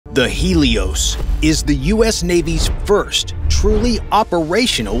The HELIOS is the U.S. Navy's first truly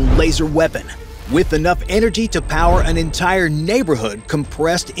operational laser weapon, with enough energy to power an entire neighborhood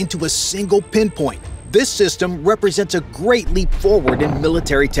compressed into a single pinpoint. This system represents a great leap forward in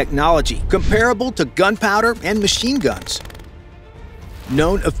military technology, comparable to gunpowder and machine guns.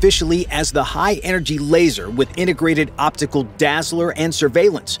 Known officially as the high-energy laser with integrated optical dazzler and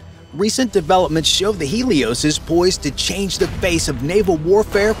surveillance, recent developments show the HELIOS is poised to change the face of naval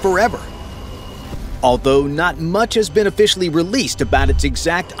warfare forever. Although not much has been officially released about its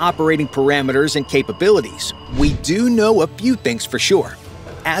exact operating parameters and capabilities, we do know a few things for sure.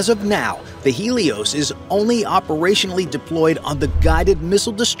 As of now, the HELIOS is only operationally deployed on the guided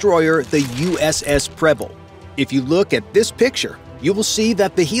missile destroyer, the USS Preble. If you look at this picture, you will see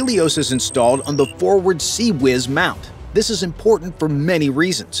that the HELIOS is installed on the forward CIWS mount. This is important for many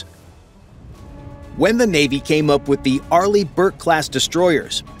reasons. When the Navy came up with the Arleigh Burke-class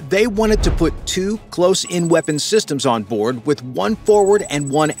destroyers, they wanted to put two close-in weapon systems on board with one forward and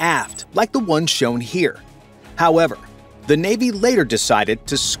one aft, like the one shown here. However, the Navy later decided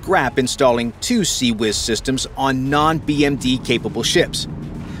to scrap installing two CIWS systems on non-BMD capable ships.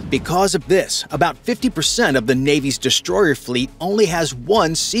 Because of this, about 50% of the Navy's destroyer fleet only has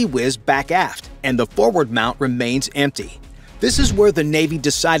one CIWS back aft, and the forward mount remains empty. This is where the Navy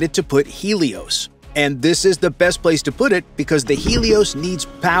decided to put HELIOS. And this is the best place to put it because the HELIOS needs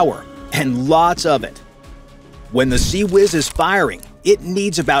power, and lots of it. When the CIWS is firing, it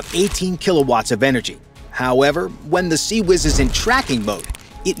needs about 18 kilowatts of energy. However, when the CIWS is in tracking mode,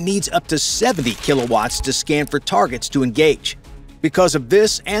 it needs up to 70 kilowatts to scan for targets to engage. Because of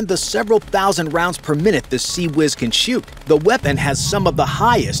this and the several thousand rounds per minute the CIWS can shoot, the weapon has some of the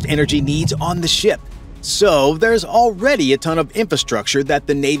highest energy needs on the ship. So there's already a ton of infrastructure that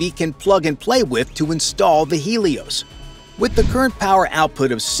the Navy can plug and play with to install the HELIOS. With the current power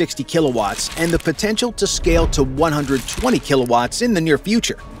output of 60 kilowatts and the potential to scale to 120 kilowatts in the near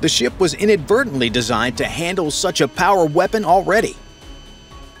future, the ship was inadvertently designed to handle such a power weapon already.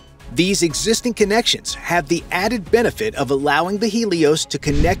 These existing connections have the added benefit of allowing the HELIOS to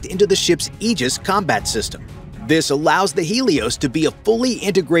connect into the ship's Aegis combat system. This allows the HELIOS to be a fully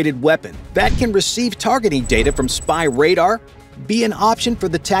integrated weapon that can receive targeting data from spy radar, be an option for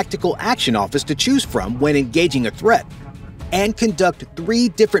the Tactical Action Office to choose from when engaging a threat, and conduct 3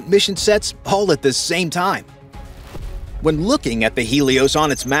 different mission sets all at the same time. When looking at the HELIOS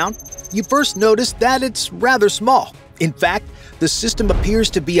on its mount, you first notice that it's rather small. In fact, the system appears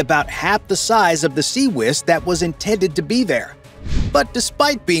to be about half the size of the CIWS that was intended to be there. But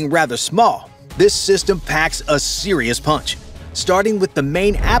despite being rather small, this system packs a serious punch, starting with the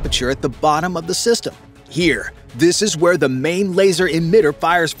main aperture at the bottom of the system. Here, this is where the main laser emitter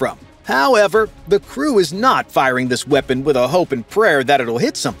fires from. However, the crew is not firing this weapon with a hope and prayer that it'll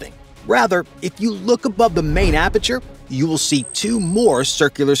hit something. Rather, if you look above the main aperture, you will see 2 more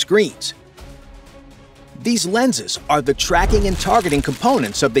circular screens. These lenses are the tracking and targeting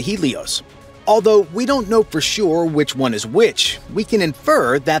components of the HELIOS. Although we don't know for sure which one is which, we can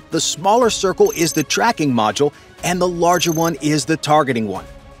infer that the smaller circle is the tracking module and the larger one is the targeting one.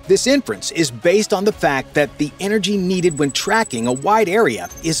 This inference is based on the fact that the energy needed when tracking a wide area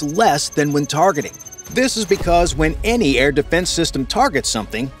is less than when targeting. This is because when any air defense system targets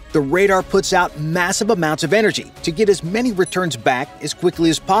something, the radar puts out massive amounts of energy to get as many returns back as quickly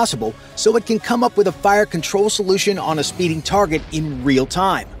as possible so it can come up with a fire control solution on a speeding target in real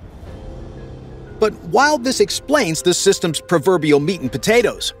time. But while this explains the system's proverbial meat and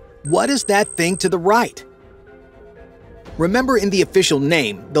potatoes, what is that thing to the right? Remember in the official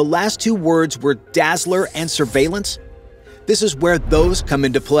name, the last 2 words were dazzler and surveillance? This is where those come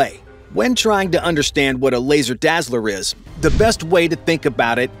into play. When trying to understand what a laser dazzler is, the best way to think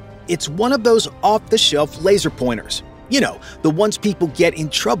about it, it's one of those off-the-shelf laser pointers. You know, the ones people get in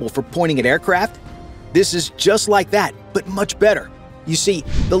trouble for pointing at aircraft? This is just like that, but much better. You see,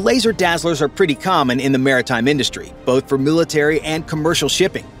 the laser dazzlers are pretty common in the maritime industry, both for military and commercial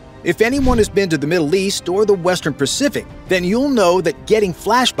shipping. If anyone has been to the Middle East or the Western Pacific, then you'll know that getting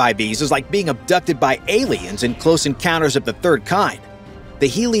flashed by these is like being abducted by aliens in Close Encounters of the Third Kind. The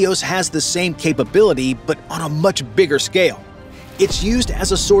HELIOS has the same capability, but on a much bigger scale. It's used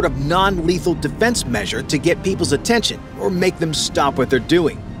as a sort of non-lethal defense measure to get people's attention or make them stop what they're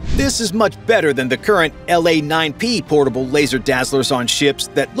doing. This is much better than the current LA-9P portable laser dazzlers on ships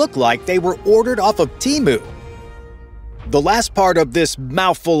that look like they were ordered off of Temu. The last part of this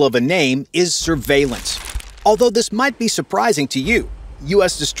mouthful of a name is surveillance. Although this might be surprising to you,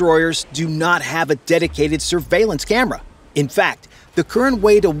 U.S. destroyers do not have a dedicated surveillance camera. In fact, The current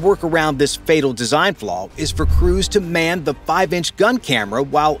way to work around this fatal design flaw is for crews to man the 5-inch gun camera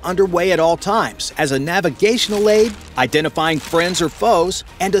while underway at all times as a navigational aid, identifying friends or foes,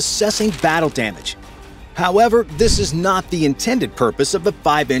 and assessing battle damage. However, this is not the intended purpose of the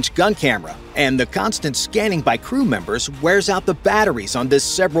 5-inch gun camera, and the constant scanning by crew members wears out the batteries on this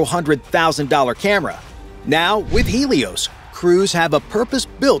several $100,000 camera. Now, with HELIOS, crews have a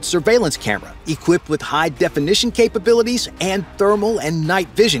purpose-built surveillance camera equipped with high-definition capabilities and thermal and night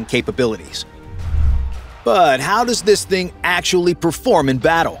vision capabilities. But how does this thing actually perform in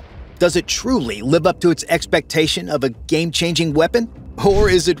battle? Does it truly live up to its expectation of a game-changing weapon? Or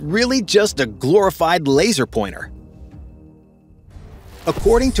is it really just a glorified laser pointer?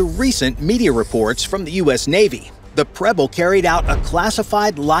 According to recent media reports from the U.S. Navy, the Preble carried out a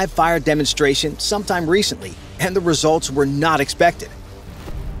classified live-fire demonstration sometime recently, and the results were not expected.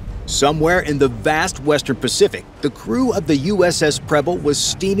 Somewhere in the vast Western Pacific, the crew of the USS Preble was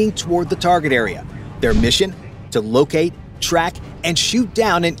steaming toward the target area. Their mission? To locate, track, and shoot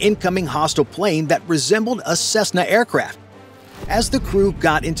down an incoming hostile plane that resembled a Cessna aircraft. As the crew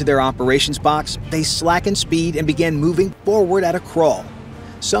got into their operations box, they slackened speed and began moving forward at a crawl.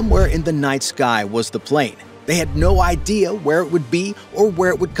 Somewhere in the night sky was the plane. They had no idea where it would be or where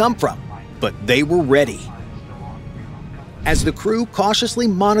it would come from, but they were ready. As the crew cautiously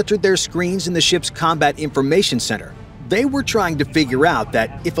monitored their screens in the ship's Combat Information Center, they were trying to figure out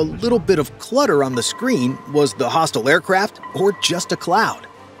that if a little bit of clutter on the screen was the hostile aircraft or just a cloud.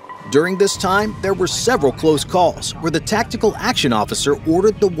 During this time, there were several close calls where the Tactical Action Officer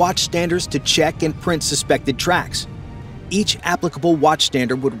ordered the watchstanders to check and print suspected tracks. Each applicable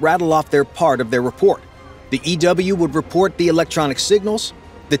watchstander would rattle off their part of their report. The EW would report the electronic signals,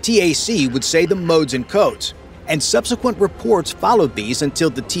 the TAC would say the modes and codes, and subsequent reports followed these until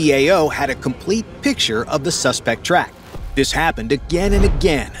the TAO had a complete picture of the suspect track. This happened again and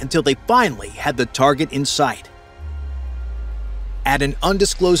again until they finally had the target in sight. At an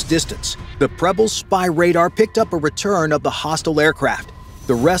undisclosed distance, the Preble's spy radar picked up a return of the hostile aircraft.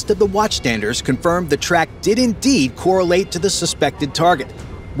 The rest of the watchstanders confirmed the track did indeed correlate to the suspected target.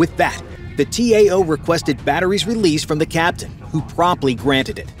 With that, the TAO requested batteries released from the captain, who promptly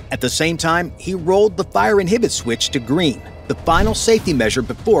granted it. At the same time, he rolled the fire inhibit switch to green, the final safety measure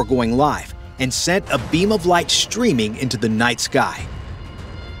before going live, and sent a beam of light streaming into the night sky.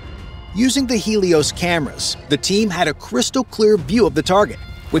 Using the HELIOS cameras, the team had a crystal clear view of the target.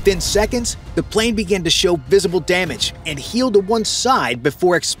 Within seconds, the plane began to show visible damage and heeled to one side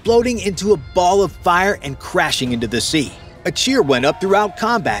before exploding into a ball of fire and crashing into the sea. A cheer went up throughout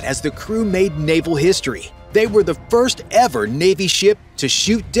combat as the crew made naval history. They were the first ever Navy ship to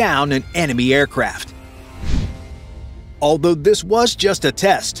shoot down an enemy aircraft. Although this was just a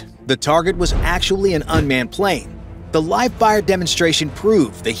test, the target was actually an unmanned plane. The live-fire demonstration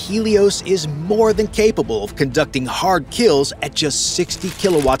proved the HELIOS is more than capable of conducting hard kills at just 60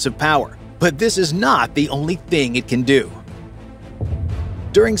 kilowatts of power. But this is not the only thing it can do.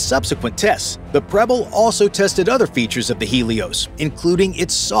 During subsequent tests, the Preble also tested other features of the HELIOS, including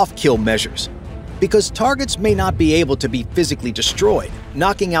its soft kill measures. Because targets may not be able to be physically destroyed,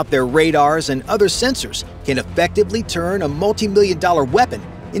 knocking out their radars and other sensors can effectively turn a multi-million-dollar weapon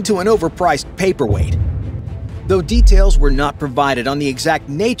into an overpriced paperweight. Though details were not provided on the exact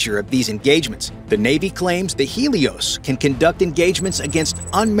nature of these engagements, the Navy claims the HELIOS can conduct engagements against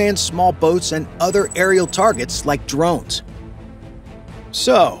unmanned small boats and other aerial targets like drones.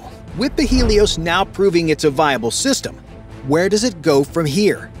 So, with the HELIOS now proving it's a viable system, where does it go from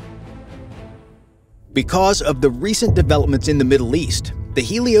here? Because of the recent developments in the Middle East, the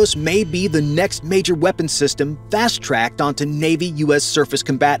HELIOS may be the next major weapon system fast-tracked onto Navy U.S. surface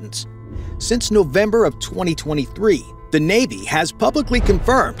combatants. Since November of 2023, the Navy has publicly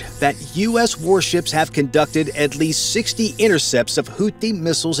confirmed that U.S. warships have conducted at least 60 intercepts of Houthi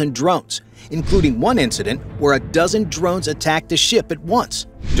missiles and drones, including one incident where a dozen drones attacked a ship at once.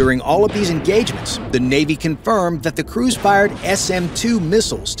 During all of these engagements, the Navy confirmed that the crews fired SM-2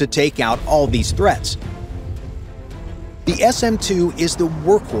 missiles to take out all these threats. The SM-2 is the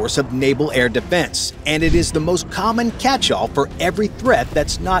workhorse of naval air defense, and it is the most common catch-all for every threat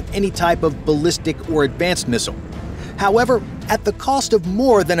that's not any type of ballistic or advanced missile. However, at the cost of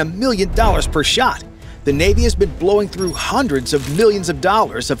more than $1 million per shot, the Navy has been blowing through hundreds of millions of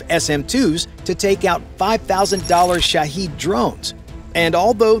dollars of SM-2s to take out $5,000 Shahed drones. And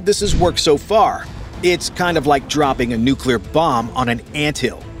although this has worked so far, it's kind of like dropping a nuclear bomb on an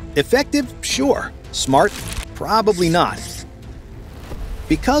anthill. Effective? Sure. Smart? Probably not.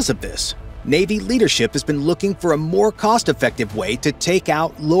 Because of this, Navy leadership has been looking for a more cost-effective way to take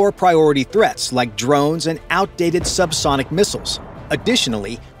out lower-priority threats like drones and outdated subsonic missiles.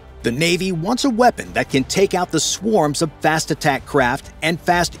 Additionally, the Navy wants a weapon that can take out the swarms of fast attack craft and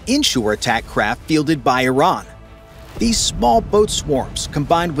fast inshore attack craft fielded by Iran. These small boat swarms,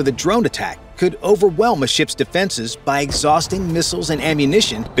 combined with a drone attack, could overwhelm a ship's defenses by exhausting missiles and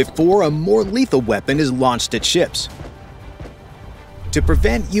ammunition before a more lethal weapon is launched at ships. To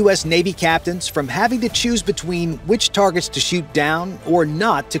prevent U.S. Navy captains from having to choose between which targets to shoot down or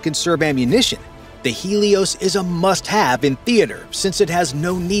not to conserve ammunition, the Helios is a must-have in theater since it has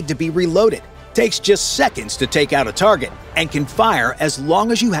no need to be reloaded, takes just seconds to take out a target, and can fire as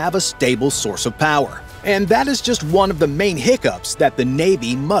long as you have a stable source of power. And that is just one of the main hiccups that the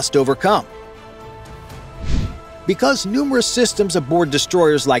Navy must overcome. Because numerous systems aboard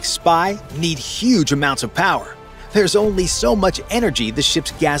destroyers like Spy need huge amounts of power, there's only so much energy the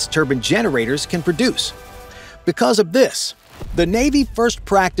ship's gas turbine generators can produce. Because of this, the Navy first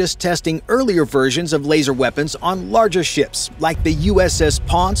practiced testing earlier versions of laser weapons on larger ships like the USS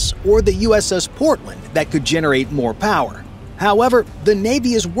Ponce or the USS Portland that could generate more power. However, the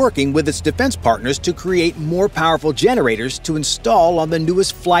Navy is working with its defense partners to create more powerful generators to install on the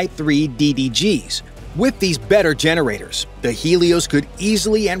newest Flight 3 DDGs. With these better generators, the Helios could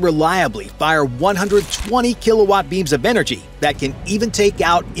easily and reliably fire 120 kilowatt beams of energy that can even take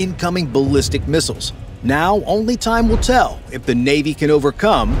out incoming ballistic missiles. Now, only time will tell if the Navy can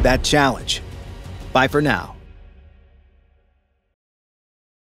overcome that challenge. Bye for now.